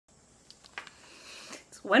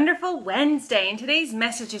Wonderful Wednesday, and today's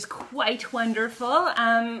message is quite wonderful.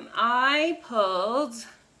 I pulled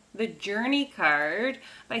the Journey card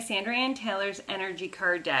by Sandra Ann Taylor's Energy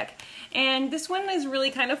Card deck, and this one is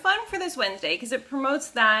really kind of fun for this Wednesday because it promotes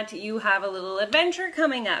that you have a little adventure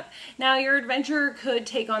coming up. Now, your adventure could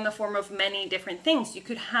take on the form of many different things. You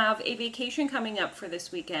could have a vacation coming up for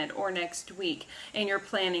this weekend or next week and you're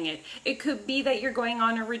planning it. It could be that you're going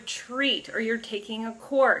on a retreat or you're taking a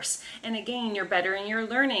course, and again, you're bettering your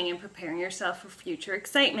learning and preparing yourself for future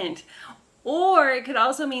excitement. Or it could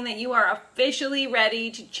also mean that you are officially ready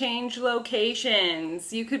to change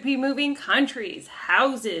locations. You could be moving countries,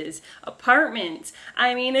 houses, apartments.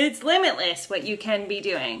 I mean, it's limitless what you can be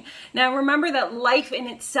doing. Now remember that life in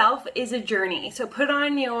itself is a journey. So put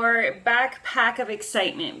on your backpack of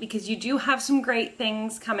excitement because you do have some great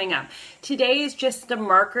things coming up. Today is just a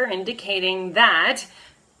marker indicating that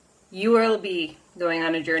you will be going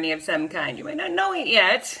on a journey of some kind. You might not know it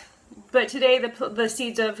yet, but today the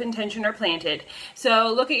seeds of intention are planted.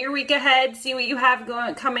 So look at your week ahead, see what you have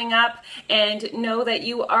coming up, and know that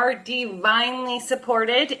you are divinely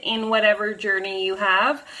supported in whatever journey you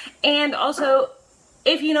have. And also,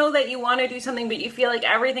 if you know that you want to do something but you feel like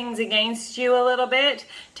everything's against you a little bit,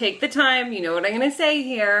 take the time, you know what I'm going to say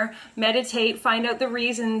here, meditate, find out the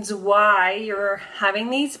reasons why you're having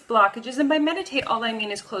these blockages. And by meditate, all I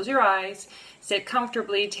mean is close your eyes, sit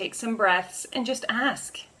comfortably, take some breaths, and just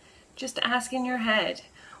ask. Just ask in your head,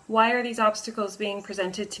 why are these obstacles being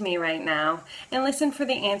presented to me right now? And listen for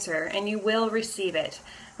the answer, and you will receive it.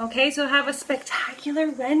 Okay, so have a spectacular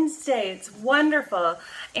Wednesday. It's wonderful.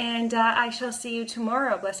 And I shall see you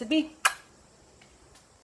tomorrow. Blessed be.